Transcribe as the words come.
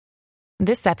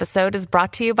This episode is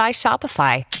brought to you by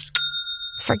Shopify.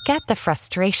 Forget the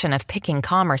frustration of picking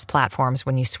commerce platforms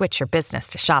when you switch your business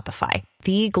to Shopify,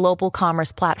 the global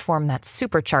commerce platform that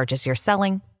supercharges your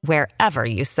selling wherever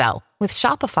you sell. With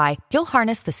Shopify, you'll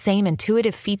harness the same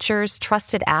intuitive features,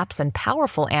 trusted apps, and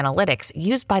powerful analytics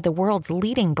used by the world's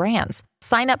leading brands.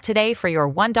 Sign up today for your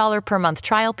 $1 per month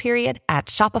trial period at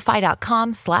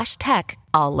shopify.com/tech,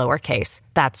 all lowercase.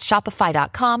 That's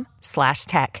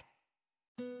shopify.com/tech.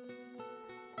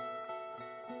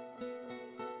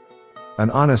 An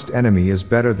honest enemy is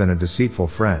better than a deceitful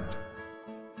friend.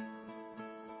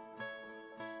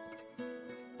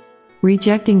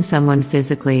 Rejecting someone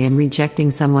physically and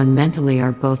rejecting someone mentally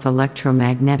are both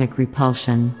electromagnetic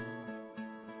repulsion.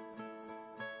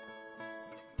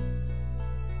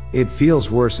 It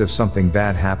feels worse if something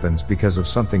bad happens because of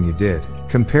something you did,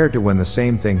 compared to when the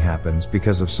same thing happens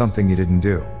because of something you didn't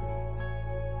do.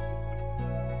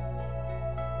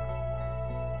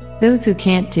 Those who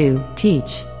can't do,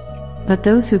 teach. But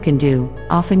those who can do,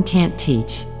 often can't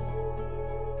teach.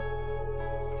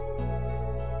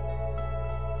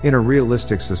 In a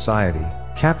realistic society,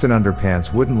 Captain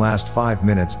Underpants wouldn't last 5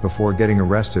 minutes before getting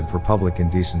arrested for public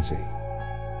indecency.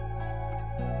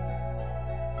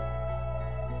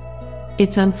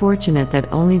 It's unfortunate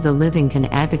that only the living can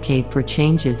advocate for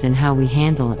changes in how we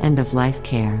handle end-of-life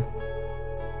care.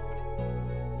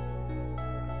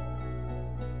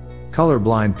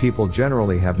 Colorblind people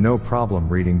generally have no problem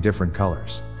reading different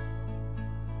colors.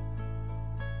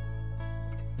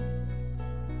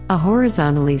 A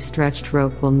horizontally stretched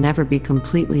rope will never be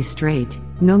completely straight,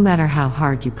 no matter how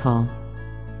hard you pull.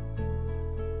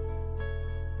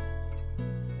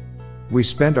 We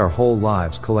spend our whole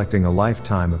lives collecting a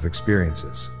lifetime of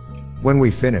experiences. When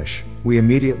we finish, we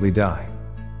immediately die.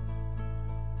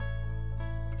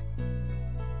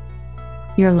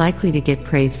 You're likely to get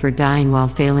praise for dying while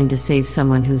failing to save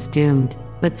someone who's doomed,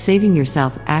 but saving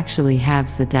yourself actually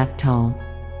halves the death toll.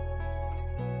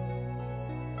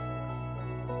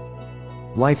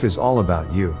 Life is all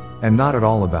about you, and not at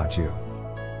all about you.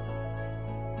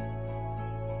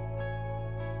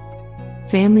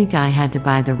 Family Guy had to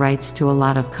buy the rights to a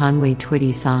lot of Conway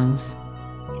Twitty songs.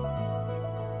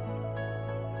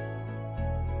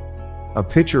 A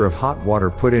pitcher of hot water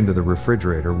put into the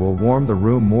refrigerator will warm the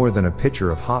room more than a pitcher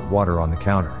of hot water on the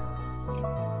counter.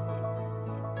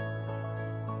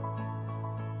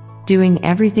 Doing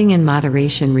everything in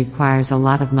moderation requires a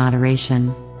lot of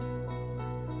moderation.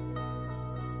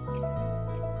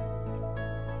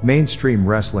 Mainstream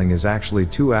wrestling is actually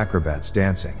two acrobats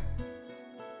dancing.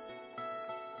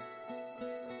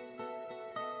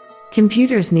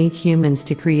 Computers need humans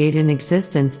to create an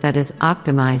existence that is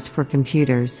optimized for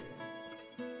computers.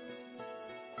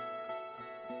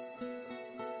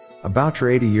 About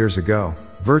 80 years ago,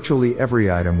 virtually every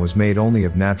item was made only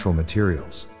of natural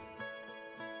materials.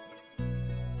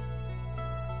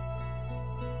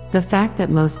 The fact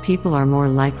that most people are more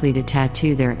likely to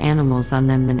tattoo their animals on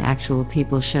them than actual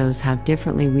people shows how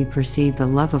differently we perceive the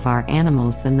love of our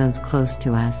animals than those close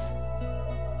to us.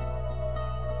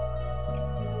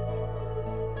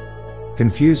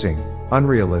 Confusing,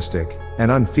 unrealistic, and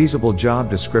unfeasible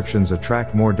job descriptions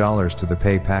attract more dollars to the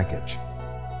pay package.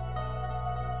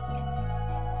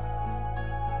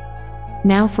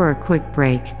 Now for a quick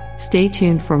break, stay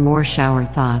tuned for more shower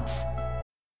thoughts.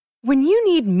 When you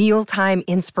need mealtime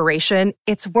inspiration,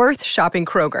 it's worth shopping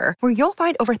Kroger, where you'll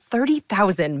find over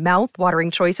 30,000 mouth-watering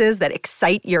choices that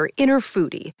excite your inner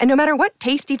foodie. And no matter what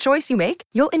tasty choice you make,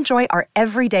 you'll enjoy our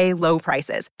everyday low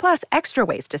prices, plus extra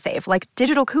ways to save, like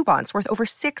digital coupons worth over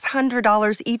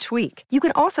 $600 each week. You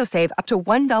can also save up to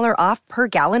 $1 off per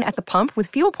gallon at the pump with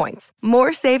fuel points.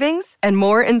 More savings and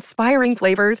more inspiring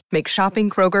flavors make shopping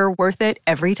Kroger worth it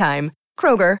every time.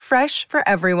 Kroger, fresh for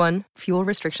everyone. Fuel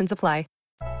restrictions apply.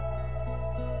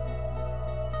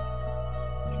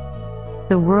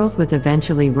 The world would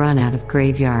eventually run out of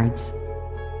graveyards.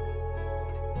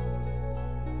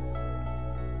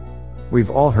 We've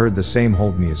all heard the same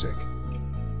hold music.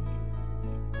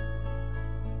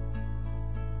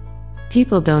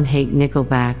 People don't hate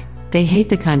Nickelback, they hate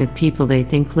the kind of people they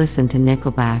think listen to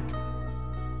Nickelback.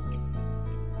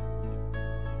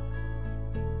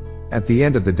 At the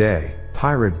end of the day,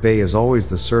 Pirate Bay is always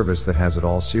the service that has it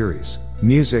all: series,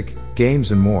 music,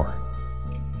 games, and more.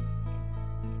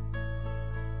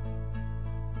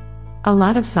 A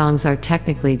lot of songs are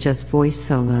technically just voice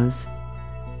solos.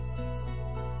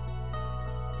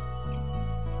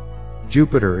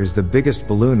 Jupiter is the biggest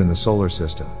balloon in the solar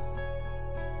system.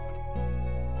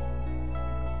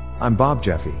 I'm Bob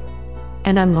Jeffy.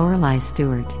 And I'm Lorelei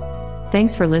Stewart.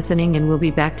 Thanks for listening, and we'll be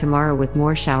back tomorrow with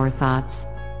more shower thoughts.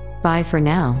 Bye for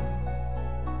now.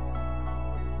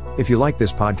 If you like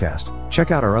this podcast,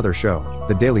 check out our other show,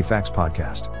 the Daily Facts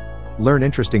Podcast. Learn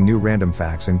interesting new random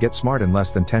facts and get smart in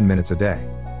less than 10 minutes a day.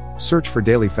 Search for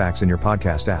Daily Facts in your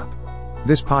podcast app.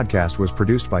 This podcast was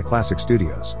produced by Classic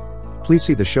Studios. Please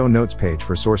see the show notes page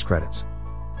for source credits.